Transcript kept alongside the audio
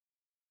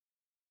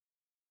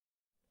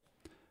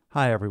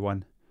Hi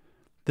everyone.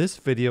 This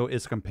video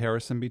is a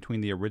comparison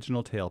between the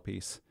original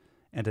tailpiece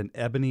and an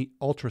ebony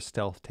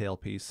UltraStealth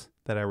tailpiece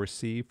that I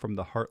received from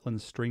the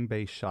Heartland string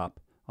bass shop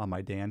on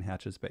my Dan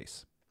Hachez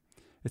bass.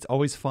 It's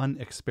always fun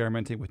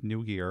experimenting with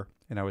new gear,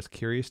 and I was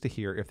curious to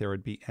hear if there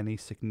would be any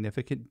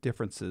significant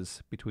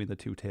differences between the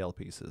two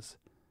tailpieces.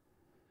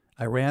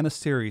 I ran a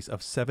series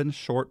of 7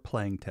 short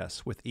playing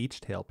tests with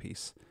each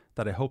tailpiece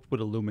that I hoped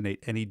would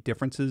illuminate any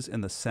differences in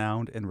the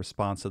sound and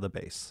response of the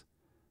bass.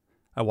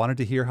 I wanted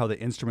to hear how the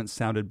instrument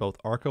sounded both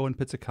arco and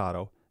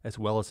pizzicato, as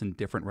well as in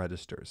different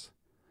registers.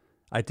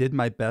 I did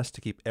my best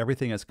to keep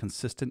everything as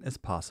consistent as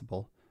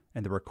possible,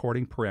 and the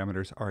recording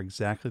parameters are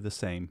exactly the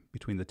same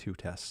between the two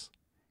tests.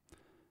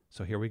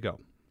 So here we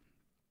go.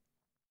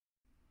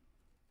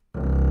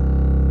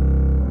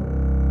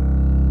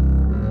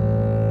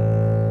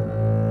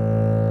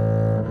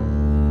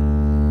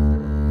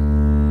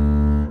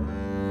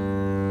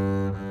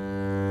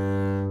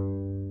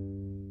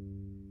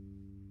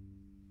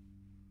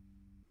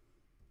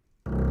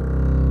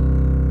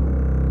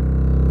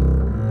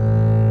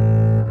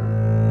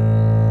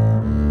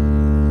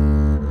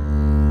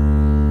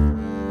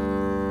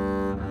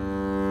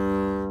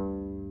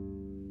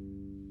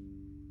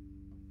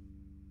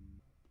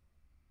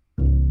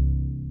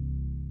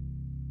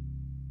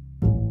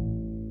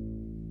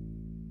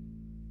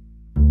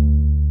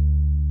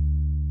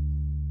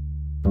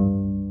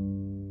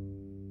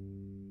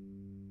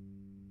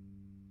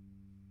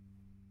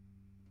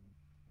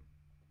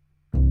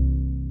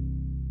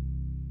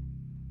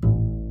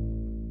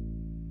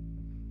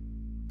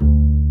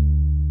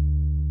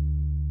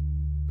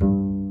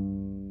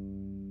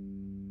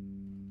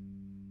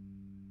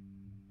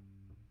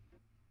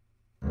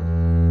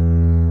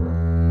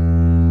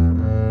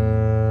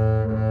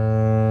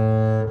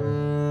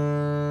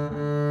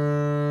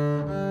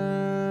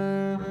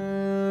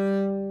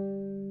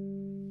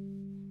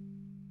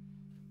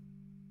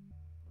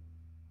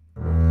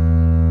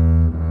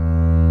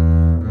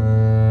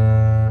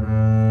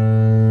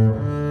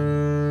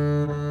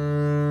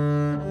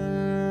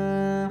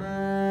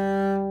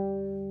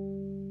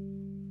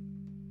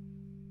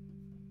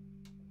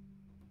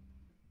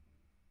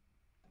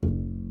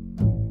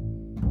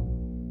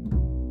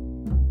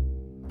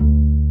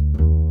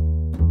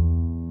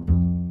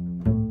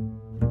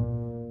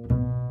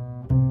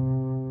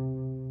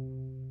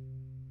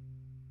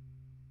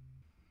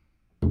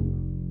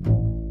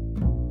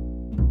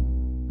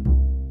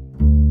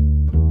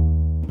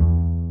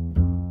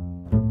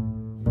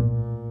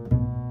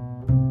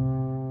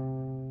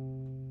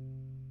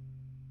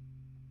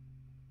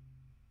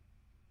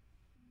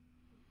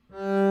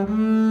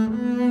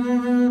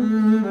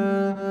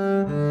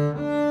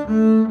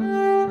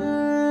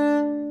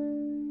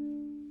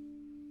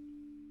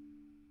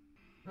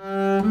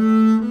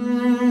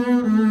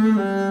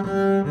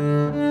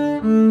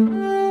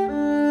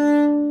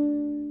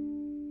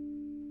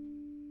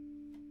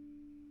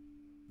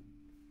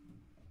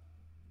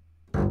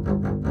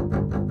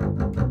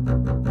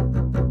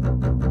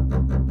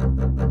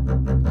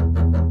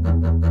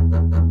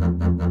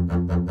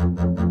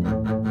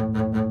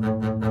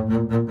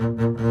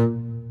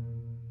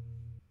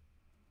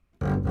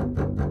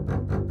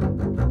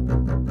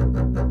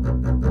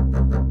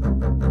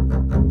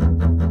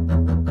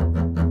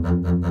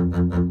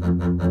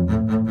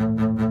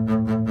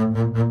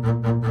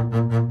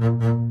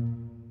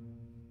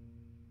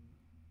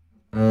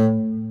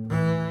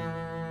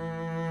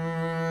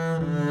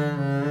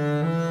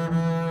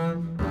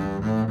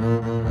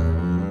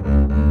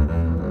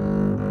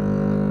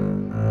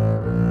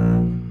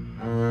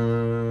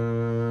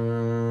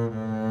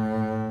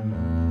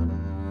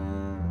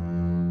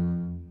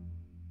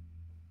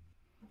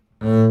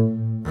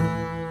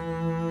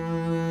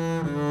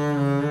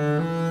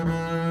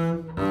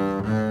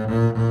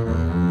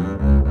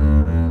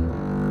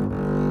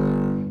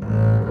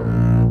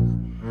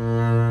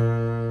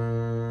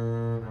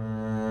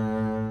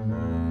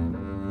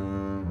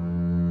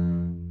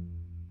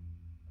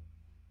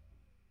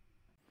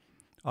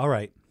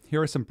 Alright,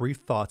 here are some brief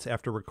thoughts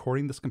after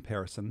recording this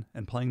comparison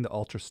and playing the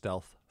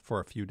UltraStealth for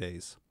a few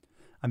days.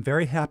 I'm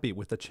very happy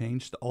with the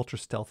change the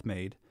UltraStealth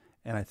made,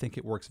 and I think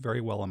it works very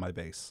well on my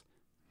bass.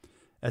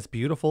 As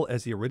beautiful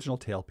as the original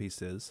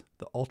tailpiece is,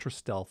 the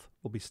UltraStealth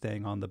will be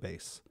staying on the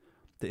bass.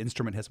 The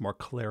instrument has more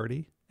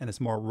clarity and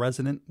is more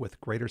resonant with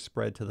greater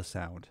spread to the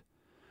sound.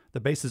 The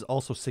bass is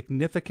also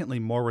significantly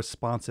more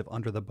responsive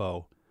under the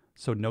bow,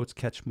 so notes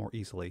catch more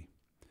easily.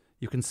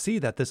 You can see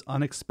that this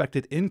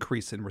unexpected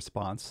increase in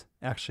response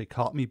actually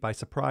caught me by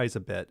surprise a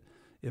bit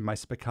in my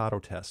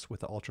Spiccato test with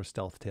the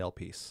UltraStealth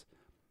tailpiece.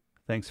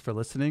 Thanks for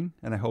listening,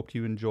 and I hope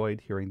you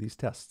enjoyed hearing these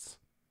tests.